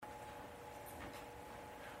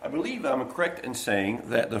I believe I'm correct in saying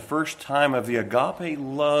that the first time of the agape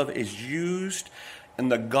love is used in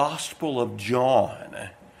the Gospel of John.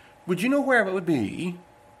 Would you know where it would be?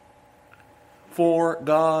 For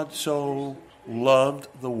God so loved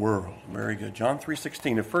the world. Very good. John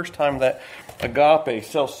 3:16, the first time that agape,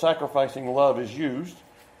 self-sacrificing love is used.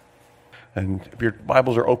 And if your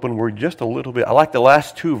Bibles are open, we're just a little bit. I like the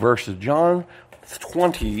last two verses. John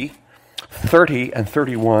 20, 30 and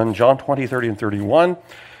 31. John 20, 30 and 31.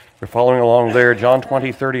 You're following along there. John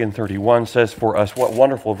 20, 30 and 31 says for us, what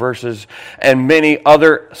wonderful verses. And many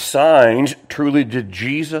other signs truly did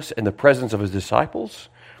Jesus in the presence of his disciples,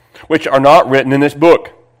 which are not written in this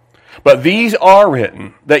book. But these are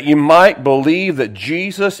written that you might believe that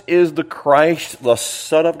Jesus is the Christ, the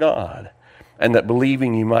Son of God, and that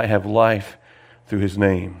believing you might have life through his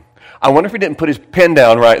name. I wonder if he didn't put his pen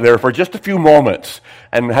down right there for just a few moments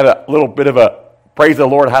and have a little bit of a praise the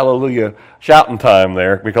Lord, hallelujah, shouting time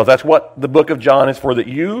there, because that's what the book of John is for, that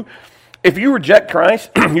if you reject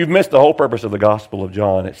Christ, you've missed the whole purpose of the Gospel of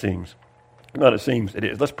John, it seems. Not it seems, it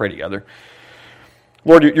is. Let's pray together.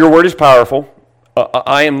 Lord, your word is powerful.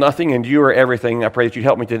 I am nothing and you are everything. I pray that you'd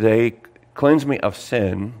help me today. Cleanse me of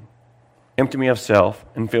sin. Empty me of self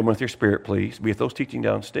and fill me with your Spirit, please. Be it those teaching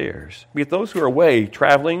downstairs. Be it those who are away,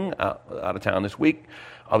 traveling out of town this week.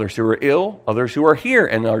 Others who are ill. Others who are here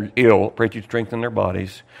and are ill. Pray that you strengthen their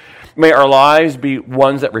bodies. May our lives be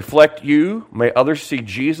ones that reflect you. May others see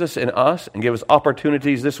Jesus in us and give us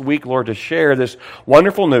opportunities this week, Lord, to share this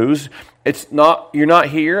wonderful news. You're not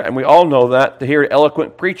here, and we all know that, to hear an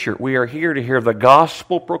eloquent preacher. We are here to hear the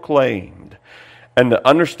gospel proclaimed and to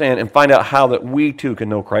understand and find out how that we too can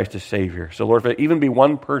know Christ as Savior. So, Lord, if there even be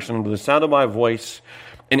one person under the sound of my voice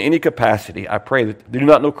in any capacity, I pray that they do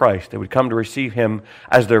not know Christ, they would come to receive him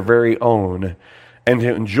as their very own and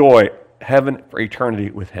to enjoy heaven for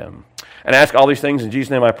eternity with him. And ask all these things in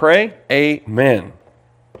Jesus' name I pray. Amen.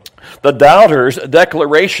 The doubter's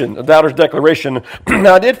declaration.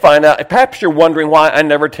 Now, I did find out, perhaps you're wondering why I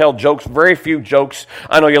never tell jokes, very few jokes.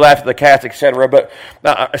 I know you laugh at the cats, etc., but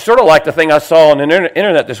I sort of like the thing I saw on the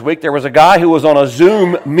internet this week. There was a guy who was on a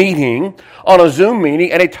Zoom meeting,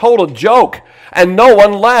 and he told a joke, and no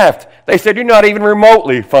one laughed. They said, "You're not even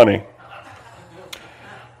remotely funny."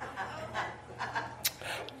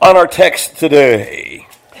 On our text today,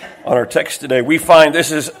 we find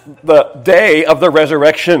this is the day of the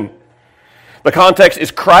resurrection. The context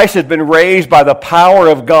is Christ had been raised by the power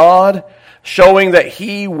of God, showing that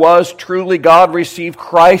he was truly God, received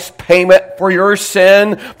Christ's payment for your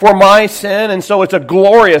sin, for my sin, and so it's a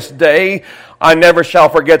glorious day. I never shall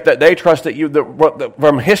forget that day. Trust that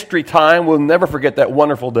from history time, we'll never forget that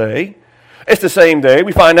wonderful day. It's the same day.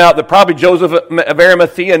 We find out that probably Joseph of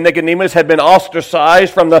Arimathea and Nicodemus had been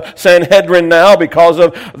ostracized from the Sanhedrin now because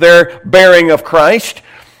of their bearing of Christ.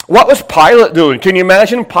 What was Pilate doing? Can you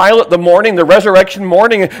imagine Pilate the resurrection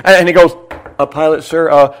morning, and he goes, "Pilate,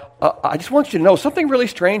 sir, I just want you to know something really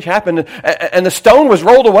strange happened, and the stone was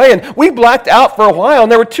rolled away, and we blacked out for a while,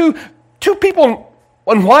 and there were two people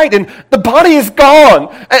in white, and the body is gone.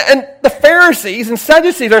 And the Pharisees and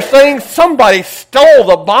Sadducees are saying somebody stole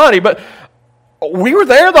the body, but we were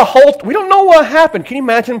there we don't know what happened." Can you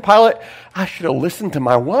imagine Pilate? I should have listened to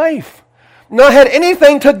my wife. Not had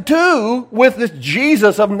anything to do with this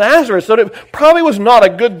Jesus of Nazareth. So it probably was not a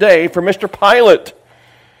good day for Mr. Pilate.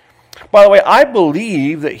 By the way, I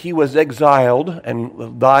believe that he was exiled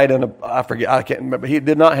and died I can't remember. He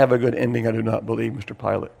did not have a good ending, I do not believe, Mr.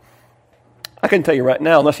 Pilate. I can tell you right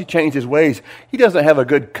now, unless he changed his ways, he doesn't have a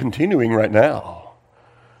good continuing right now.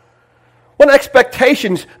 What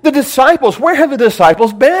expectations? The disciples, where have the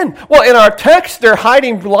disciples been? Well, in our text, they're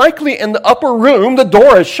hiding likely in the upper room. The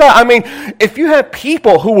door is shut. I mean, if you have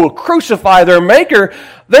people who will crucify their maker,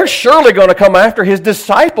 they're surely going to come after his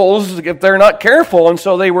disciples if they're not careful. And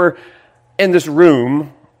so they were in this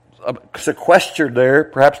room, sequestered there,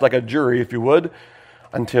 perhaps like a jury, if you would,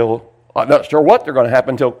 until, I'm not sure what they're going to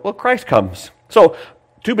happen until, Christ comes. So,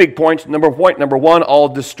 two big points. Point number one, all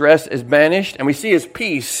distress is banished, and we see his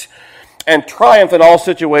peace and triumph in all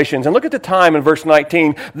situations. And look at the time in verse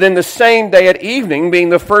 19. Then the same day at evening, being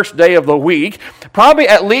the first day of the week, probably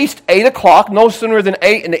at least 8 o'clock, no sooner than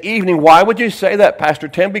 8 in the evening. Why would you say that, Pastor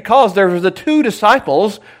Tim? Because there were the two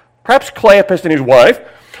disciples, perhaps Cleopas and his wife,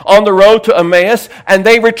 on the road to Emmaus, and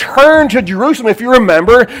they return to Jerusalem. If you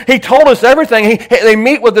remember, he told us everything. They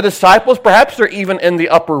meet with the disciples. Perhaps they're even in the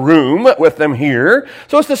upper room with them here.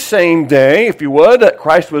 So it's the same day, if you would, that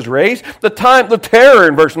Christ was raised. The terror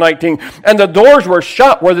in verse 19, and the doors were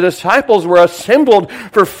shut where the disciples were assembled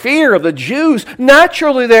for fear of the Jews.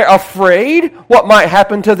 Naturally, they're afraid what might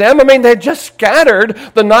happen to them. I mean, they just scattered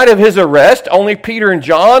the night of his arrest. Only Peter and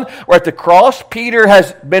John were at the cross. Peter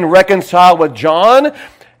has been reconciled with John.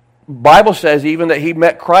 Bible says even that he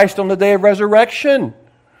met Christ on the day of resurrection.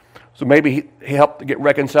 So maybe he helped to get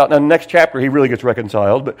reconciled. Now, in the next chapter, he really gets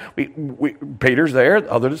reconciled. But Peter's there,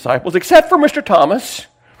 other disciples, except for Mr. Thomas.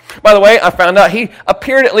 By the way, I found out he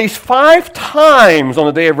appeared at least 5 times on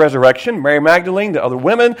the day of resurrection. Mary Magdalene, the other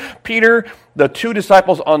women, Peter, the 2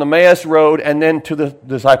 disciples on the Emmaus road, and then to the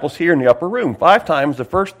disciples here in the upper room. 5 times the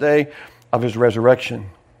first day of his resurrection.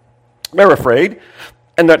 They're afraid.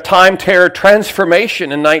 And the time terror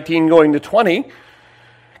transformation in 19 going to 20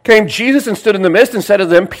 came Jesus and stood in the midst and said to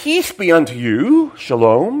them, "Peace be unto you,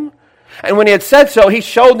 shalom." And when he had said so, he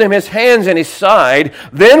showed them his hands and his side.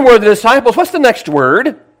 Then were the disciples, what's the next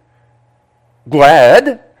word?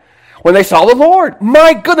 Glad. When they saw the Lord.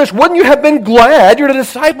 My goodness, wouldn't you have been glad? You're the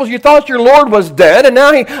disciples. You thought your Lord was dead, and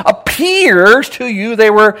now he appears to you. They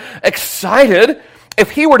were excited.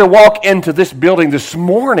 If he were to walk into this building this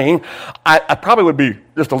morning, I probably would be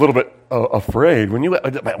just a little bit afraid.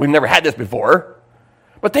 We've never had this before.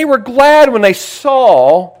 But they were glad when they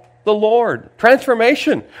saw the Lord.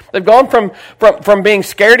 Transformation. They've gone from being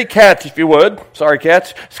scaredy cats, if you would. Sorry,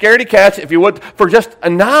 cats. Scaredy cats, if you would,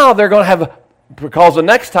 and now they're going to have, because the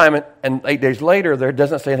next time, and 8 days later, there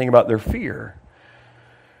doesn't say anything about their fear.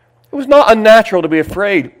 It was not unnatural to be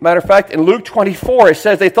afraid. Matter of fact, in Luke 24, it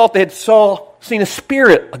says they thought they had seen a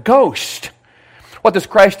spirit, a ghost. What does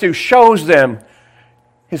Christ do? Shows them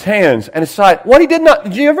his hands and his side. What he did not,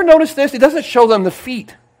 did you ever notice this? He doesn't show them the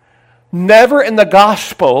feet. Never in the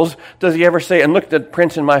Gospels does he ever say, "And look at the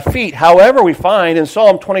prints in my feet." However, we find in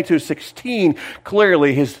Psalm 22:16,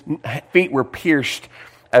 clearly his feet were pierced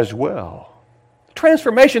as well.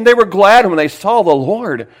 Transformation, they were glad when they saw the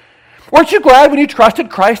Lord. Weren't you glad when you trusted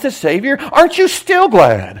Christ as Savior? Aren't you still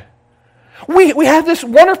glad? We have this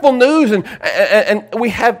wonderful news, and we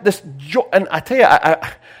have this joy. And I tell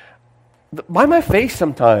you, by my face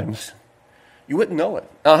sometimes, you wouldn't know it.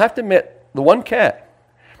 I'll have to admit, the one cat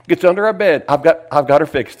gets under our bed. I've got her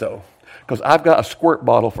fixed, though, because I've got a squirt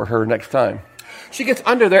bottle for her next time. She gets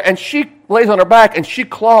under there, and she lays on her back, and she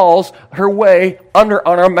claws her way on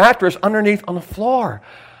our mattress underneath on the floor.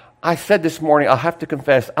 I said this morning, I'll have to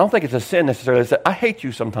confess, I don't think it's a sin necessarily. I said, I hate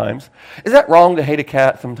you sometimes. Is that wrong to hate a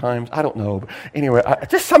cat sometimes? I don't know. But anyway,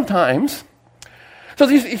 just sometimes. So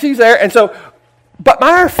she's there, and so, but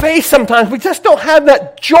by our face sometimes, we just don't have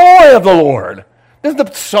that joy of the Lord. Isn't the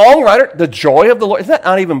songwriter, the joy of the Lord, is that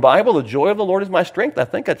not even Bible? The joy of the Lord is my strength. I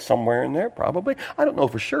think that's somewhere in there, probably. I don't know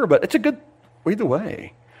for sure, but it's a good, either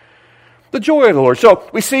way. The joy of the Lord. So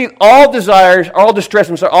we see all desires, all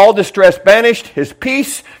distress banished, his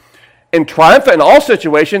peace in triumphant in all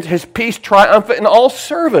situations, his peace triumphant in all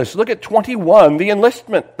service. Look at 21, their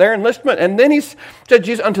enlistment. And then he said,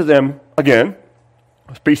 Jesus unto them again,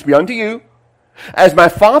 "Peace be unto you. As my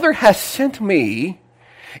Father has sent me,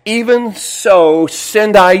 even so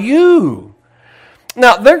send I you."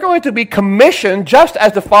 Now, they're going to be commissioned, just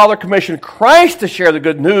as the Father commissioned Christ to share the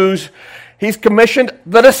good news. He's commissioned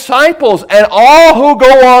the disciples, and all who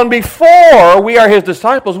go on before we are his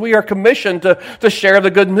disciples, we are commissioned to share the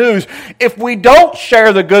good news. If we don't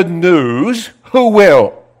share the good news, who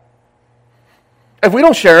will? If we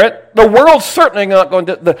don't share it, the world's certainly not going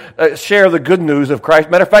to share the good news of Christ.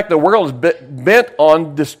 Matter of fact, the world is bent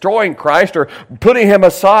on destroying Christ or putting him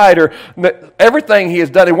aside, or everything he has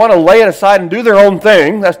done. They want to lay it aside and do their own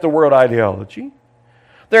thing. That's the world ideology.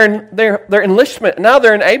 Their enlistment, now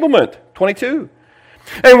their enablement. 22.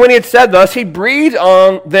 And when he had said thus, he breathed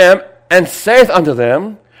on them and saith unto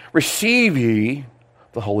them, "Receive ye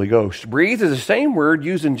the Holy Ghost." Breathe is the same word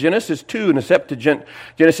used in Genesis 2 in the Septuagint,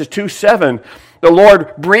 Genesis 2:7. The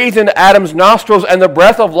Lord breathed into Adam's nostrils, and the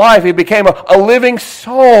breath of life, he became a living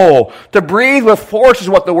soul. To breathe with force is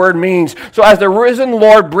what the word means. So as the risen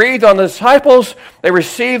Lord breathed on the disciples, they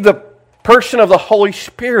received the person of the Holy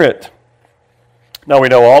Spirit. Now we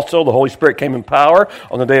know also the Holy Spirit came in power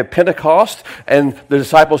on the day of Pentecost, and the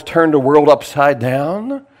disciples turned the world upside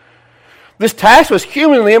down. This task was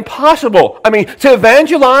humanly impossible. I mean, to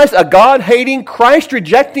evangelize a God-hating,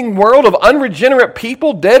 Christ-rejecting world of unregenerate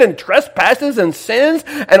people dead in trespasses and sins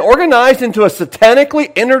and organized into a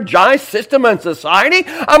satanically energized system and society,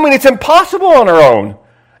 I mean, it's impossible on our own.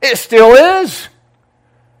 It still is.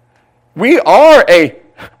 We are a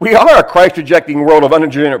We are a Christ-rejecting world of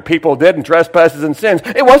unregenerate people dead in trespasses and sins.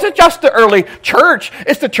 It wasn't just the early church.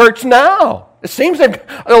 It's the church now. It seems they've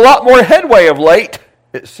a lot more headway of late,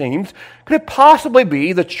 it seems. Could it possibly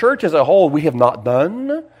be the church as a whole, we have not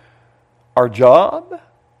done our job,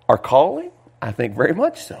 our calling? I think very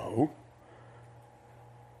much so.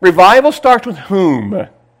 Revival starts with whom?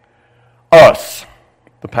 Us,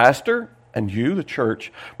 the pastor, and you, the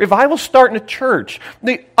church. Revival start in the church.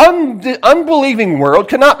 The unbelieving world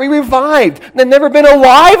cannot be revived. They've never been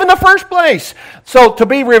alive in the first place. So to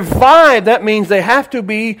be revived, that means they have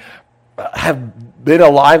to have been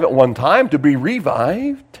alive at one time to be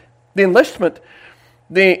revived. The enlistment,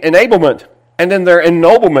 the enablement, and then their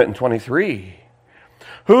ennoblement in 23.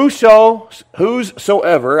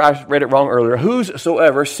 Whosoever, I read it wrong earlier,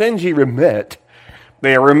 whosoever sins ye remit,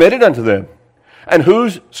 they are remitted unto them. And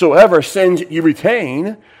whosoever sins you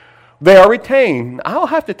retain, they are retained. I'll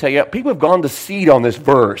have to tell you, people have gone to seed on this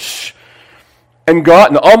verse and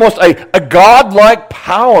gotten almost a godlike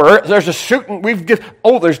power. There's a certain,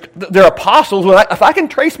 they're apostles. If I can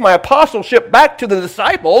trace my apostleship back to the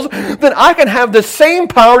disciples, then I can have the same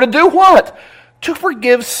power to do what? To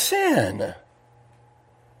forgive sin.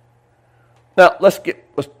 Now, let's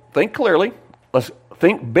think clearly. Let's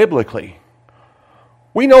think biblically.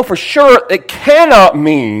 We know for sure it cannot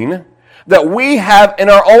mean that we have in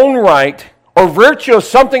our own right or virtue of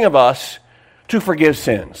something of us to forgive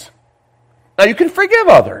sins. Now, you can forgive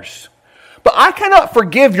others, but I cannot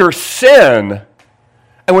forgive your sin.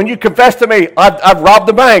 And when you confess to me, I've robbed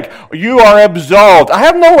the bank, you are absolved. I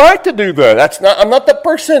have no right to do that. I'm not the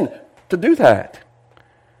person to do that.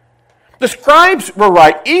 The scribes were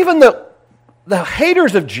right. Even the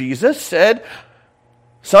haters of Jesus said,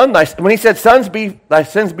 Son, when he said, thy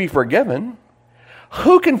sins be forgiven,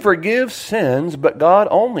 who can forgive sins but God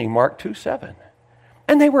only? Mark 2:7.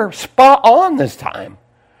 And they were spot on this time.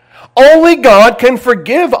 Only God can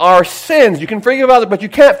forgive our sins. You can forgive others, but you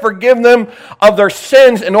can't forgive them of their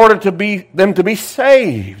sins in order to them to be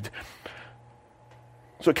saved.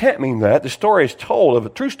 So it can't mean that. The story is told, a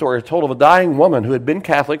true story is told of a dying woman who had been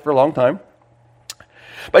Catholic for a long time.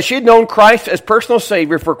 But she had known Christ as personal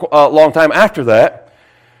Savior for a long time after that.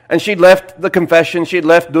 And she'd left the confession, she'd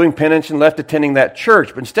left doing penance, and left attending that church.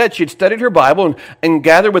 But instead, she'd studied her Bible and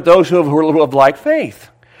gathered with those who were of like faith.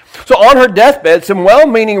 So on her deathbed, some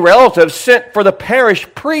well-meaning relatives sent for the parish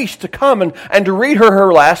priest to come and to read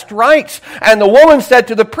her last rites. And the woman said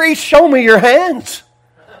to the priest, "Show me your hands."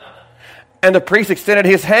 And the priest extended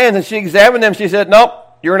his hands, and she examined them. She said, "Nope,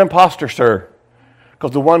 you're an imposter, sir.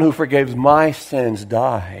 Because the one who forgives my sins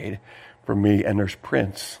died for me, and there's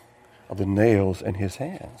prints of the nails in his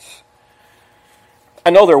hands." I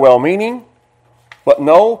know they're well-meaning, but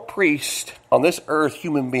no priest on this earth,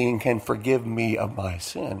 human being, can forgive me of my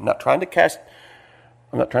sin. I'm not trying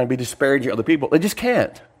to be disparaging of other people. They just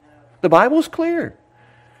can't. The Bible is clear.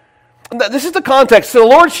 This is the context. So the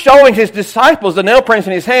Lord's showing his disciples the nail prints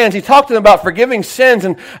in his hands. He talked to them about forgiving sins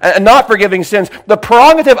and not forgiving sins. The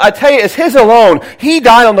prerogative, I tell you, is his alone. He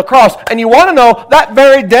died on the cross. And you want to know, that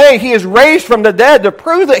very day he is raised from the dead to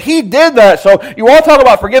prove that he did that. So you want to talk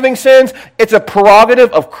about forgiving sins? It's a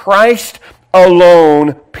prerogative of Christ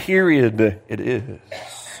alone, period. It is.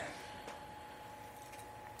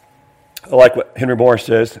 I like what Henry Moore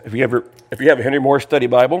says. If you have a Henry Moore study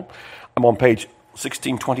Bible, I'm on page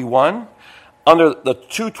 1621. Under the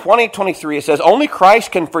 2:20-23, it says, "Only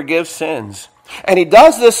Christ can forgive sins. And he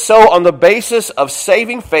does this so on the basis of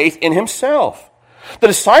saving faith in himself. The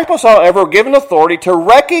disciples, however, were given authority to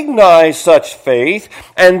recognize such faith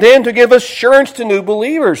and then to give assurance to new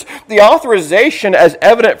believers. The authorization, as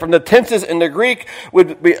evident from the tenses in the Greek,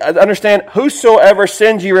 would be, understand, whosoever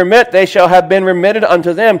sins ye remit, they shall have been remitted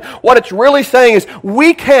unto them. What it's really saying is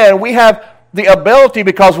we have the ability,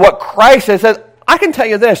 because what Christ has said. I can tell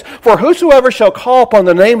you this, for whosoever shall call upon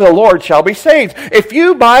the name of the Lord shall be saved. If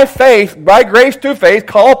you by faith, by grace through faith,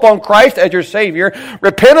 call upon Christ as your Savior,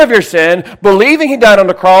 repent of your sin, believing he died on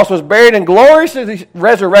the cross, was buried and gloriously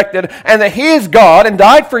resurrected, and that he is God and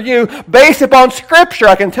died for you, based upon Scripture,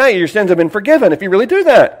 I can tell you your sins have been forgiven if you really do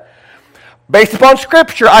that. Based upon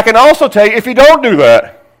Scripture, I can also tell you if you don't do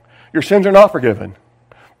that, your sins are not forgiven.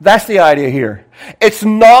 That's the idea here. It's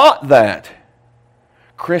not that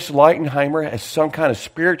Chris Leitenheimer is some kind of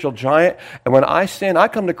spiritual giant, and when I sin, I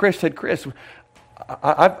come to Chris and said, "Chris,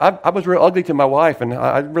 I was real ugly to my wife, and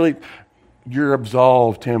you're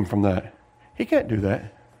absolved him from that." He can't do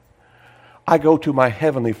that. I go to my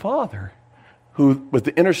Heavenly Father, who, with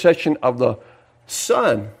the intercession of the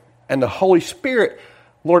Son and the Holy Spirit,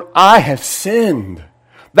 "Lord, I have sinned."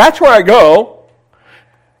 That's where I go.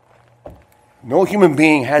 No human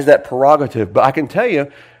being has that prerogative. But I can tell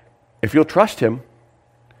you, if you'll trust him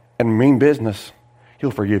and mean business,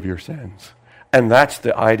 he'll forgive your sins. And that's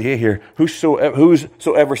the idea here.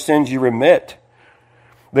 Whosoever sins you remit,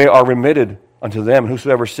 they are remitted unto them.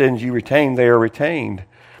 Whosoever sins you retain, they are retained.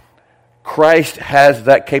 Christ has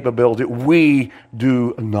that capability. We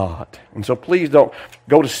do not. And so please don't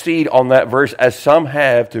go to seed on that verse as some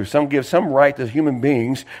have to. Some give some right to human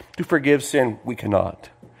beings to forgive sin. We cannot.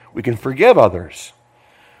 We can forgive others,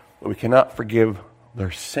 but we cannot forgive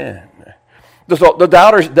their sin. So the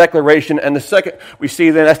doubter's declaration, and the second we see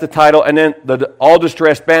then that's the title, and then all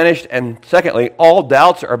distress banished, and secondly, all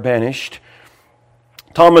doubts are banished.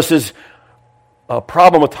 Thomas's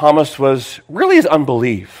problem with Thomas was really his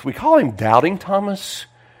unbelief. We call him doubting Thomas,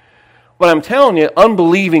 but I'm telling you,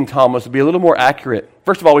 unbelieving Thomas would be a little more accurate.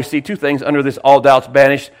 First of all, we see two things under this all doubts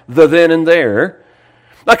banished, the then and there.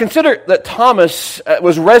 Now consider that Thomas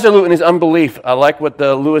was resolute in his unbelief. I like what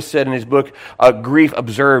Lewis said in his book, Grief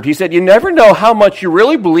Observed. He said, you never know how much you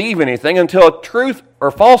really believe anything until a truth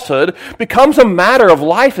or falsehood becomes a matter of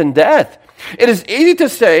life and death. It is easy to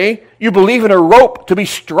say you believe in a rope to be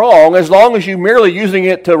strong as long as you're merely using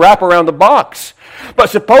it to wrap around the box.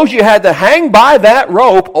 But suppose you had to hang by that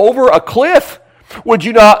rope over a cliff. Would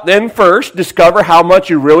you not then first discover how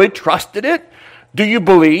much you really trusted it? Do you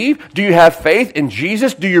believe? Do you have faith in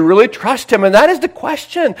Jesus? Do you really trust him? And that is the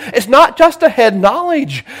question. It's not just a head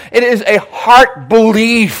knowledge. It is a heart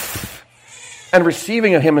belief and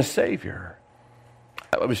receiving of him as Savior.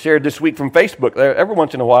 It was shared this week from Facebook. Every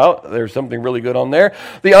once in a while, there's something really good on there.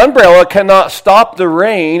 The umbrella cannot stop the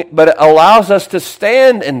rain, but it allows us to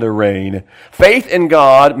stand in the rain. Faith in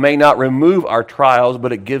God may not remove our trials,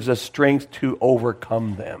 but it gives us strength to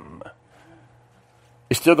overcome them.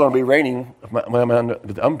 It's still going to be raining when I'm under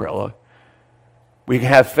the umbrella. We can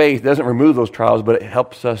have faith. It doesn't remove those trials, but it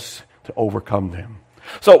helps us to overcome them.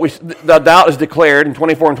 So the doubt is declared in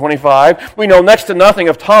 24 and 25. We know next to nothing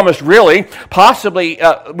of Thomas, really. Possibly,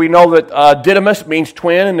 we know that Didymus means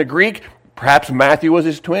twin in the Greek. Perhaps Matthew was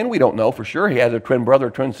his twin. We don't know for sure. He had a twin brother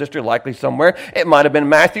or twin sister, likely somewhere. It might have been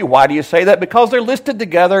Matthew. Why do you say that? Because they're listed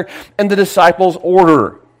together in the disciples'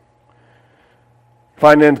 order.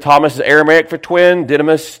 Find in Thomas is Aramaic for twin,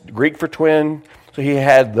 Didymus, Greek for twin. So he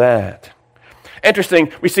had that.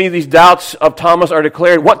 Interesting, we see these doubts of Thomas are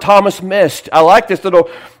declared. What Thomas missed. I like this little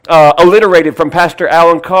alliterated from Pastor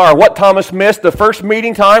Alan Carr. What Thomas missed the first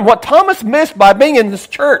meeting time. What Thomas missed by being in this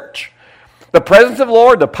church. The presence of the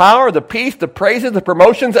Lord, the power, the peace, the praises, the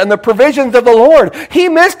promotions, and the provisions of the Lord. He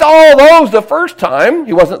missed all those the first time.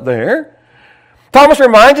 He wasn't there. Thomas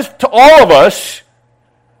reminds us to all of us,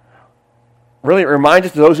 really it reminds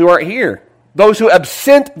us to those who aren't here. Those who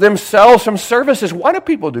absent themselves from services. Why do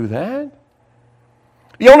people do that?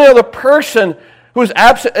 The only other person who is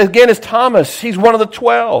absent, again, is Thomas. He's one of the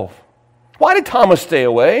 12. Why did Thomas stay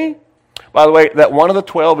away? By the way, that one of the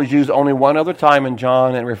 12 is used only one other time in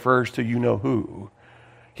John and refers to you know who.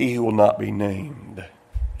 He who will not be named,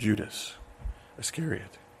 Judas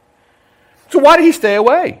Iscariot. So why did he stay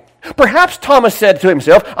away? Perhaps Thomas said to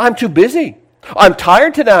himself, I'm too busy. I'm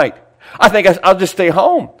tired tonight. I think I'll just stay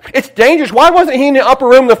home. It's dangerous. Why wasn't he in the upper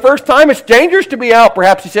room the first time? It's dangerous to be out.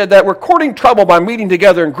 Perhaps he said that. We're courting trouble by meeting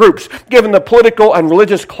together in groups, given the political and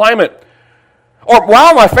religious climate. Or,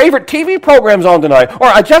 wow, my favorite TV program's on tonight. Or,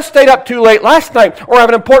 I just stayed up too late last night. Or, I have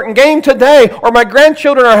an important game today. Or, my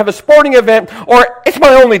grandchildren have a sporting event. Or, it's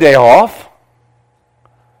my only day off.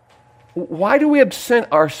 Why do we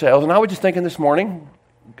absent ourselves? And I was just thinking this morning,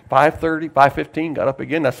 5:30, 5:15, got up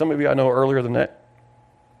again. Now, some of you I know earlier than that.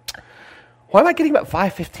 Why am I getting about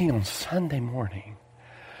 5:15 on Sunday morning?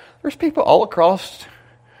 There's people all across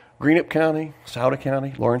Greenup County, Sauter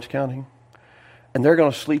County, Lawrence County, and they're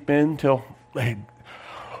going to sleep in till they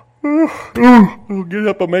get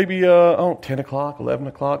up at maybe 10 o'clock, 11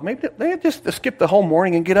 o'clock. Maybe they just skip the whole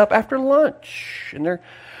morning and get up after lunch. And they're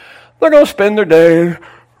going to spend their day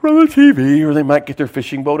on the TV, or they might get their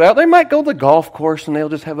fishing boat out. They might go to the golf course, and they'll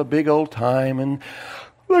just have a big old time, and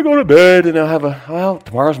they'll go to bed, and they'll have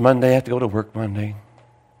tomorrow's Monday, I have to go to work Monday.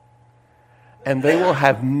 And they will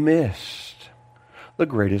have missed the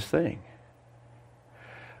greatest thing.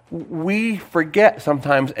 We forget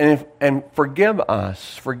sometimes, and forgive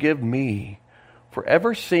us, forgive me, for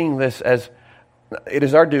ever seeing this as, it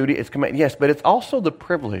is our duty, it's command, yes, but it's also the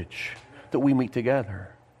privilege that we meet together.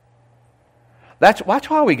 That's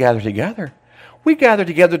why we gather together. We gather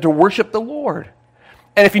together to worship the Lord.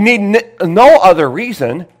 And if you need no other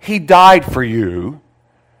reason, he died for you,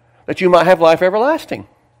 that you might have life everlasting.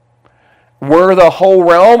 Were the whole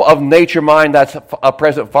realm of nature mine, that's a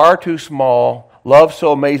present far too small, love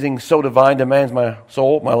so amazing, so divine, demands my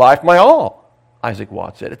soul, my life, my all. Isaac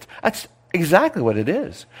Watts said. That's exactly what it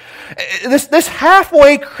is. This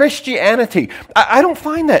halfway Christianity, I don't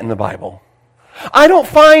find that in the Bible. I don't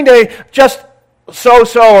find a just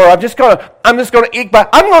so-so, or I'm just going to eke by.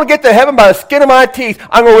 I'm going to get to heaven by the skin of my teeth.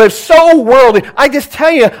 I'm going to live so worldly. I just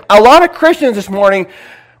tell you, a lot of Christians this morning,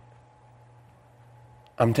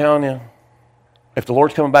 I'm telling you, if the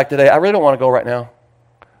Lord's coming back today, I really don't want to go right now.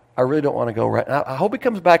 I really don't want to go right now. I hope he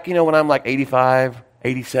comes back, when I'm like 85,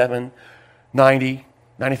 87, 90,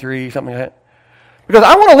 93, something like that. Because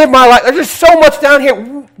I want to live my life. There's just so much down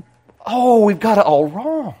here. Oh, we've got it all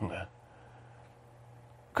wrong. We've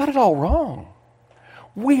got it all wrong.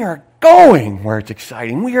 We are going where it's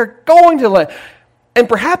exciting. We are going to land. And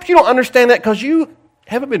perhaps you don't understand that because you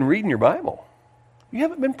haven't been reading your Bible. You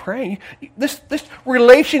haven't been praying. This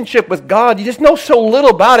relationship with God, you just know so little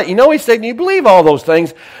about it. You know He's saying you believe all those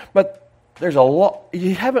things, but there's a lot.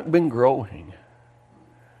 You haven't been growing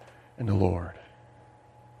in the Lord.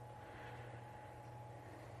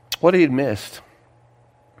 What he had missed.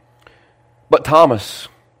 But Thomas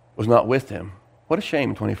was not with him. What a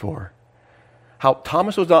shame, 24. How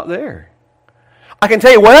Thomas was not there. I can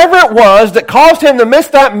tell you, whatever it was that caused him to miss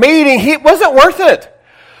that meeting, it wasn't worth it.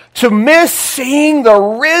 To miss seeing the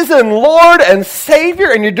risen Lord and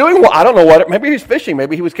Savior, and you're doing well. I don't know what, maybe he was fishing.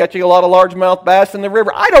 Maybe he was catching a lot of largemouth bass in the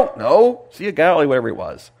river. I don't know. Sea of Galilee, whatever it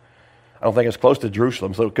was. I don't think it's close to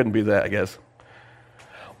Jerusalem, so it couldn't be that, I guess.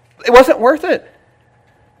 It wasn't worth it.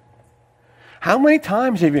 How many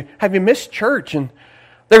times have you missed church and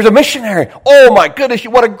there's a missionary? Oh my goodness,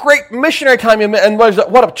 what a great missionary time you missed, and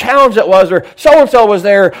what a challenge it was, or so-and-so was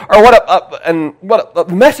there, or what a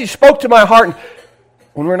message spoke to my heart. And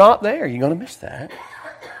when we're not there, you're going to miss that.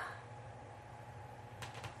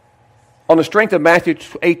 On the strength of Matthew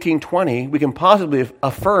 18:20, we can possibly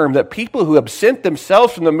affirm that people who absent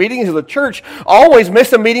themselves from the meetings of the church always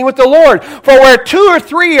miss a meeting with the Lord. For where 2 or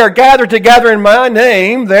 3 are gathered together in my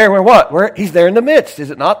name, there where what? Where He's there in the midst. Is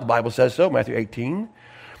it not? The Bible says so, Matthew 18.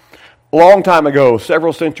 A long time ago,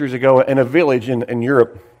 several centuries ago, in a village in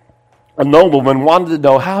Europe, a nobleman wanted to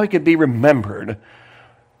know how he could be remembered.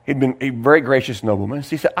 He'd been a very gracious nobleman. So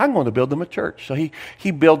he said, I'm going to build them a church. So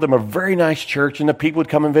he built them a very nice church, and the people would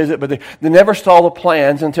come and visit, but they never saw the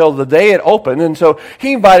plans until the day it opened. And so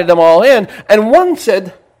he invited them all in. And one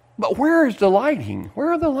said, but where is the lighting?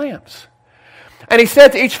 Where are the lamps? And he said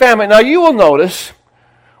to each family, now you will notice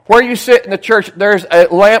where you sit in the church, there's a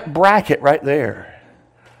lamp bracket right there.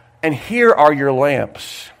 And here are your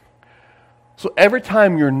lamps. So every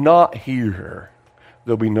time you're not here,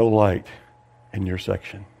 there'll be no light in your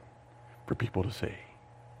section for people to see.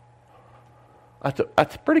 That's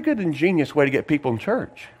a pretty good, ingenious way to get people in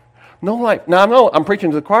church. No light. Now I know I'm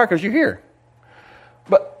preaching to the choir because you're here,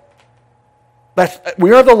 but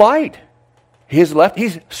we are the light. He's left.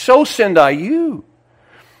 He's so send I you.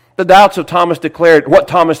 The doubts of Thomas declared what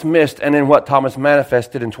Thomas missed, and then what Thomas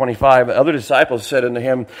manifested in 25. The other disciples said unto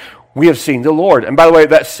him, we have seen the Lord. And by the way,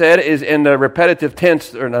 that said is in the repetitive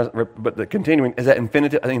tense, or not, but the continuing, is that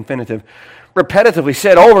infinitive? I think infinitive. Repetitively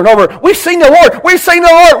said over and over, we've seen the Lord, we've seen the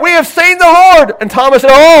Lord, we have seen the Lord. And Thomas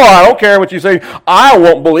said, oh, I don't care what you say. I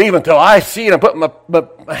won't believe until I see it. I put my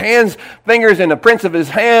fingers in the prints of His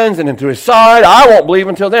hands and into His side. I won't believe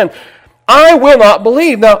until then. I will not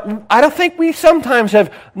believe. Now, I don't think we sometimes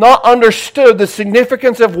have not understood the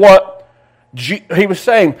significance of what he was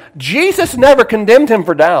saying. Jesus never condemned him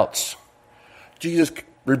for doubts. Jesus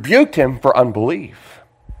rebuked him for unbelief.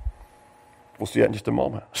 We'll see that in just a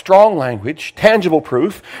moment. Strong language, tangible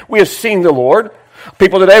proof. We have seen the Lord.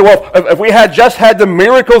 People today, well, if we had just had the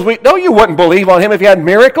miracles, no, you wouldn't believe on Him if He had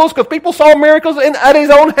miracles, because people saw miracles at His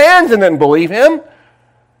own hands and didn't believe Him.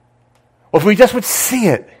 Well, if we just would see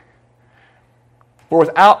it. For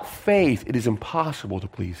without faith, it is impossible to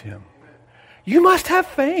please Him. You must have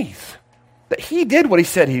faith that He did what He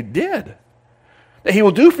said He did. That He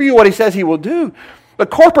will do for you what He says He will do. The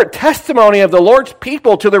corporate testimony of the Lord's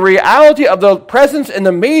people to the reality of the presence in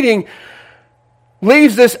the meeting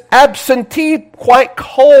leaves this absentee quite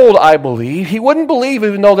cold, I believe. He wouldn't believe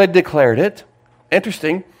even though they declared it.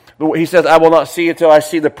 Interesting. He says, I will not see until I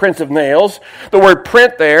see the prints of nails. The word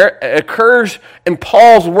print there occurs in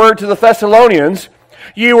Paul's word to the Thessalonians.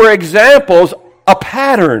 You were examples, a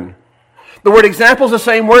pattern. The word example is the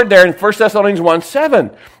same word there in 1 Thessalonians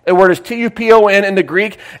 1:7. The word is T-U-P-O-N in the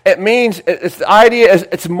Greek. It means, the idea is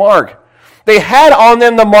it's mark. They had on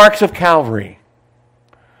them the marks of Calvary.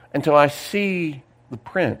 Until I see the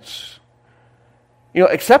prints.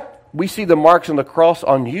 Except we see the marks on the cross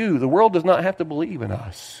on you, the world does not have to believe in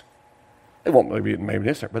us. They won't maybe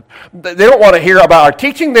this, but they don't want to hear about our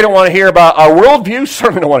teaching. They don't want to hear about our worldview.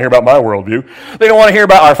 Certainly don't want to hear about my worldview. They don't want to hear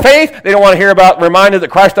about our faith. They don't want to hear about reminded that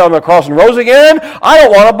Christ died on the cross and rose again. I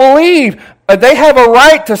don't want to believe. They have a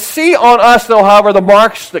right to see on us, though, however, the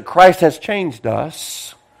marks that Christ has changed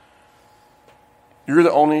us. You're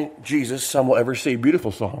the only Jesus some will ever see.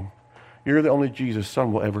 Beautiful song. You're the only Jesus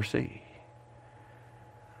some will ever see.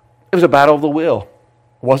 It was a battle of the will,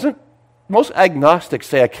 wasn't it? Most agnostics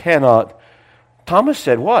say, I cannot. Thomas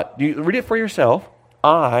said what? You read it for yourself.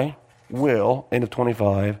 I will, end of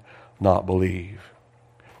 25, not believe.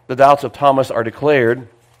 The doubts of Thomas are declared.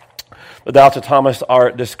 The doubts of Thomas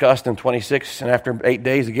are discussed in 26. And after 8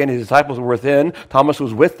 days, again, his disciples were within. Thomas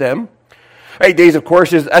was with them. 8 days, of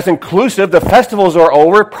course, that's inclusive. The festivals are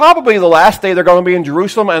over. Probably the last day they're going to be in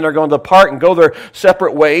Jerusalem, and they're going to depart and go their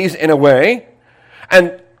separate ways in a way.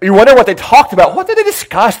 And you wonder what they talked about. What did they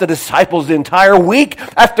discuss, the disciples, the entire week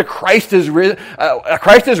after Christ is risen?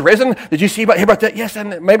 Did you hear about that? Yes,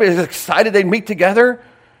 and maybe they're excited they'd meet together.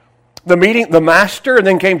 The meeting, the master, and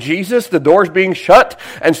then came Jesus, the doors being shut,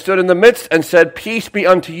 and stood in the midst and said, peace be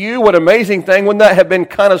unto you. What amazing thing. Wouldn't that have been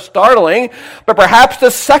kind of startling? But perhaps the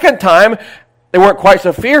second time, they weren't quite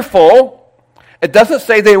so fearful. It doesn't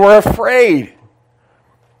say they were afraid.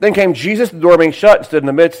 Then came Jesus, the door being shut, and stood in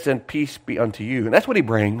the midst, and peace be unto you. And that's what he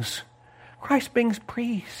brings. Christ brings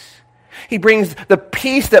peace. He brings the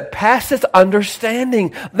peace that passes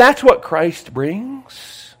understanding. That's what Christ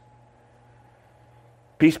brings.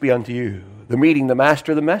 Peace be unto you. The meeting, the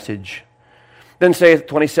master, the message. Then saith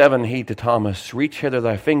 27, he to Thomas, reach hither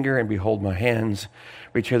thy finger, and behold my hands.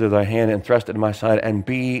 Reach hither thy hand, and thrust it in my side, and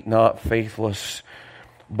be not faithless,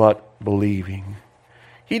 but believing.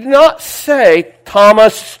 He did not say,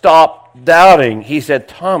 Thomas, stop doubting. He said,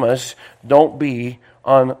 Thomas, don't be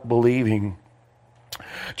unbelieving.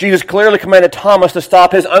 Jesus clearly commanded Thomas to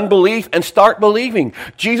stop his unbelief and start believing.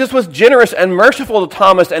 Jesus was generous and merciful to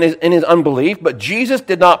Thomas in his unbelief, but Jesus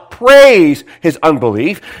did not praise his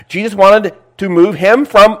unbelief. Jesus wanted to move him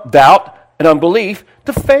from doubt and unbelief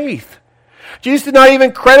to faith. Jesus did not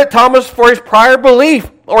even credit Thomas for his prior belief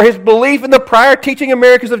or his belief in the prior teaching and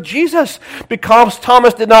miracles of Jesus. Because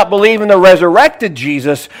Thomas did not believe in the resurrected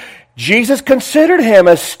Jesus, Jesus considered him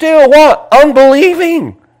as still what?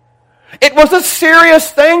 Unbelieving. It was a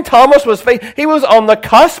serious thing. Thomas was he was on the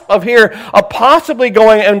cusp of possibly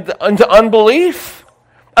going into unbelief.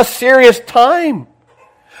 A serious time.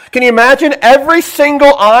 Can you imagine every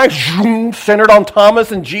single eye centered on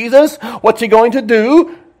Thomas and Jesus? What's he going to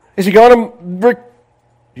do? Is he going to...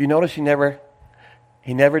 You notice he never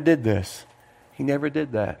did this. He never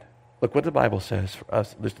did that. Look what the Bible says for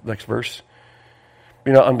us. This next verse.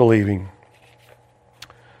 Be not unbelieving.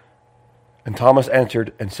 And Thomas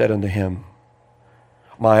answered and said unto him,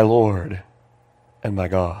 my Lord and my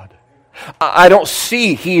God. I don't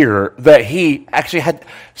see here that he actually had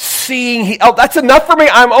seeing. That's enough for me.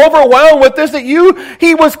 I'm overwhelmed with this.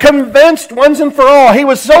 He was convinced once and for all. He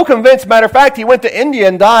was so convinced. Matter of fact, he went to India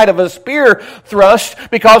and died of a spear thrust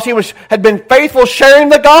because he had been faithful sharing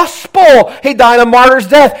the gospel. He died a martyr's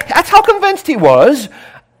death. That's how convinced he was.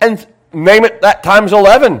 And name it that times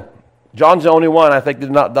 11. John's the only one I think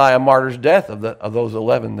did not die a martyr's death of those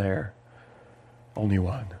 11 there. Only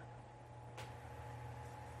one.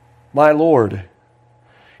 My Lord.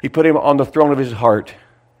 He put him on the throne of his heart.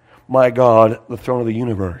 My God, the throne of the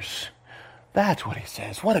universe. That's what he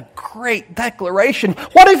says. What a great declaration.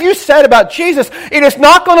 What have you said about Jesus? It is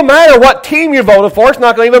not going to matter what team you voted for. It's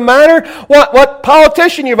not going to even matter what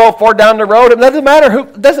politician you vote for down the road. It doesn't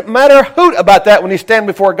matter a hoot about that when you stand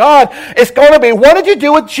before God. It's going to be, what did you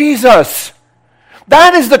do with Jesus?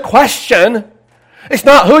 That is the question. It's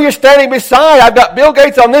not who you're standing beside. I've got Bill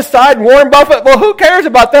Gates on this side and Warren Buffett. Well, who cares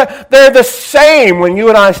about that? They're the same when you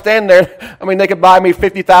and I stand there. I mean, they could buy me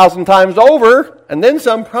 50,000 times over, and then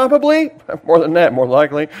some probably. More than that, more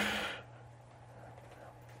likely.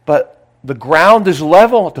 But the ground is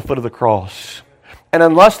level at the foot of the cross. And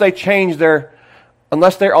unless they change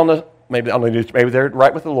unless they're on the, maybe they're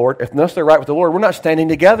right with the Lord. Unless they're right with the Lord, we're not standing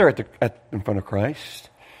together in front of Christ.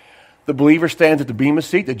 The believer stands at the bema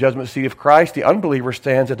seat, the judgment seat of Christ. The unbeliever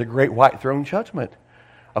stands at the great white throne judgment,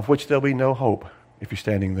 of which there'll be no hope if you're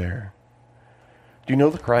standing there. Do you know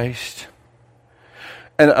the Christ?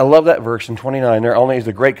 And I love that verse in 29. There only is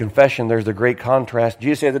the great confession, there's the great contrast.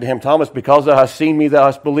 Jesus said to him, Thomas, because thou hast seen me, thou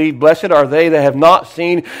hast believed. Blessed are they that have not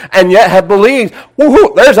seen and yet have believed.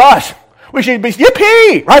 Woo-hoo, there's us. We should be,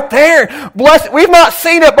 yippee, right there. Blessed. We've not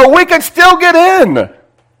seen it, but we can still get in.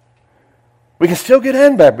 We can still get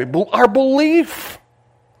in, baby. Our belief.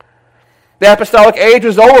 The apostolic age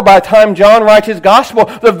was over by the time John writes his gospel.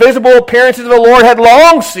 The visible appearances of the Lord had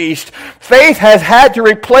long ceased. Faith has had to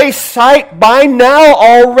replace sight by now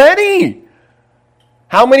already.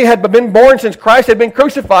 How many had been born since Christ had been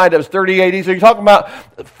crucified? That was 30 AD. So you're talking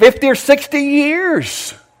about 50 or 60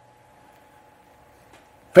 years.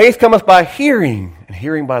 Faith cometh by hearing, and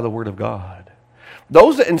hearing by the word of God.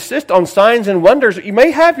 Those that insist on signs and wonders, you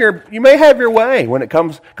may have your way when it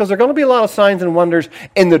comes, because there are going to be a lot of signs and wonders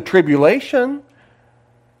in the tribulation.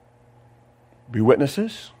 Be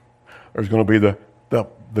witnesses. There's going to be the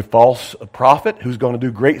false prophet who's going to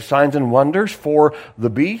do great signs and wonders for the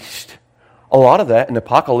beast. A lot of that in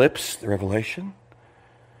Apocalypse, the Revelation.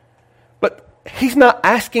 But he's not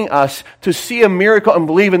asking us to see a miracle and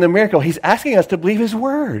believe in the miracle. He's asking us to believe his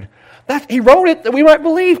word. He wrote it that we might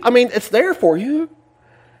believe. I mean, it's there for you.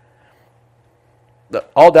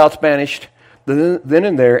 All doubts banished, then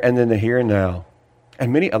and there, and then the here and now,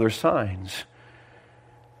 and many other signs.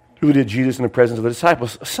 Who did Jesus in the presence of the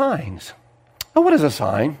disciples? Signs. Now, what is a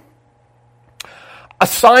sign? A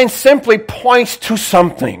sign simply points to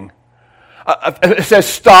something. It says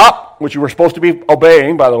stop, which you were supposed to be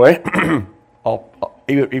obeying, by the way.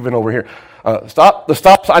 Even over here. Stop. The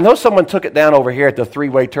stop sign. I know someone took it down over here at the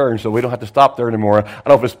three-way turn, so we don't have to stop there anymore. I don't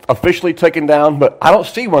know if it's officially taken down, but I don't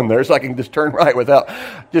see one there, so I can just turn right without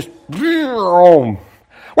just... We're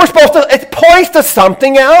supposed to... It points to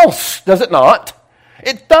something else, does it not?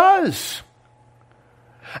 It does.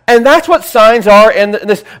 And that's what signs are in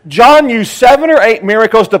this. John used 7 or 8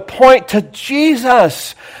 miracles to point to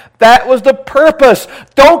Jesus. That was the purpose.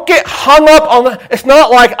 Don't get hung up on it's not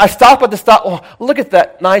like I stop at the stop. Oh, look at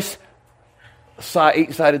that nice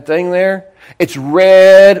 8-sided thing there. It's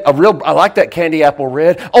red, I like that candy apple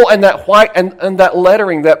red. Oh, and that white and that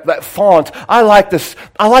lettering, that font. I like this.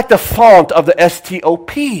 I like the font of the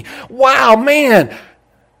STOP. Wow, man.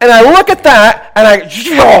 And I look at that and I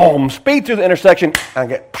speed through the intersection and I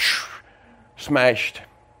get smashed,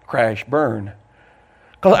 crash, burn.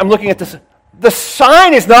 Because I'm looking at this. The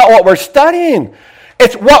sign is not what we're studying.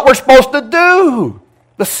 It's what we're supposed to do.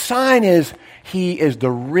 The sign is he is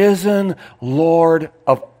the risen Lord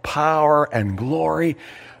of power and glory.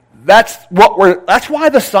 That's why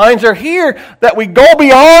the signs are here, that we go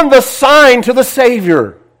beyond the sign to the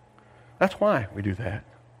Savior. That's why we do that.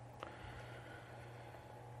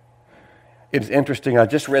 It's interesting. I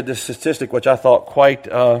just read this statistic, which I thought quite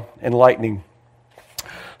enlightening.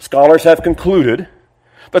 Scholars have concluded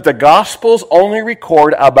that the Gospels only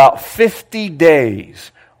record about 50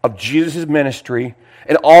 days of Jesus' ministry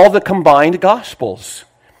in all the combined Gospels.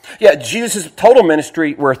 Yeah, Jesus' total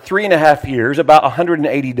ministry were 3.5 years, about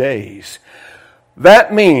 180 days.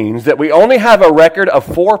 That means that we only have a record of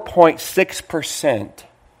 4.6%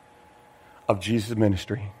 of Jesus'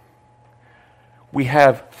 ministry. We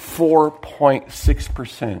have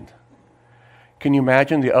 4.6%. Can you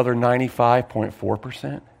imagine the other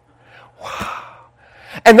 95.4%? Wow.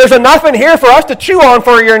 And there's enough in here for us to chew on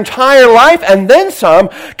for your entire life and then some.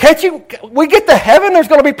 We get to heaven, there's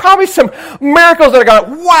going to be probably some miracles that are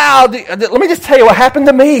going, wow, let me just tell you what happened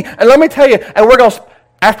to me. And let me tell you, and we're going to,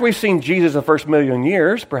 after we've seen Jesus the first 1,000,000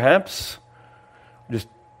 years, perhaps, just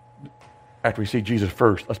after we see Jesus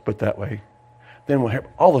first, let's put it that way, then we'll hear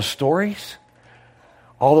all the stories,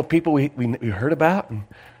 all the people we heard about. And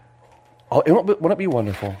wouldn't it be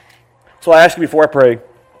wonderful? So I ask you before I pray,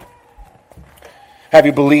 have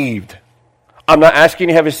you believed? I'm not asking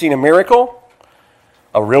you, have you seen a miracle?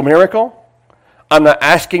 A real miracle? I'm not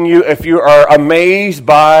asking you if you are amazed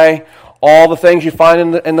by all the things you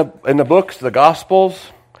find in the books, the Gospels.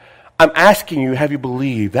 I'm asking you, have you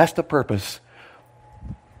believed? That's the purpose.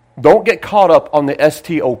 Don't get caught up on the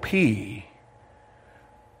STOP. The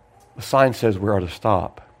sign says we are to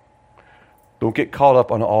stop. Don't get caught up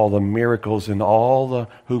on all the miracles and all the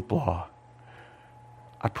hoopla.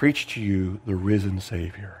 I preach to you the risen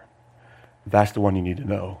Savior. That's the one you need to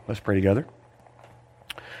know. Let's pray together.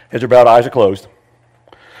 Heads are bowed, eyes are closed.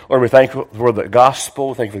 Lord, we're thankful for the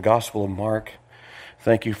gospel. Thank you for the gospel of Mark.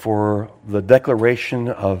 Thank you for the declaration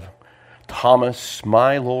of Thomas,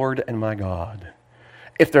 my Lord and my God.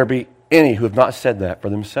 If there be any who have not said that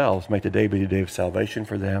for themselves, may today be the day of salvation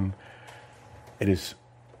for them. It is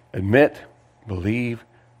admit, believe,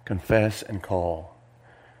 confess, and call.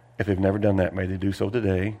 If they've never done that, may they do so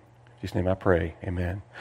today. In Jesus' name I pray. Amen.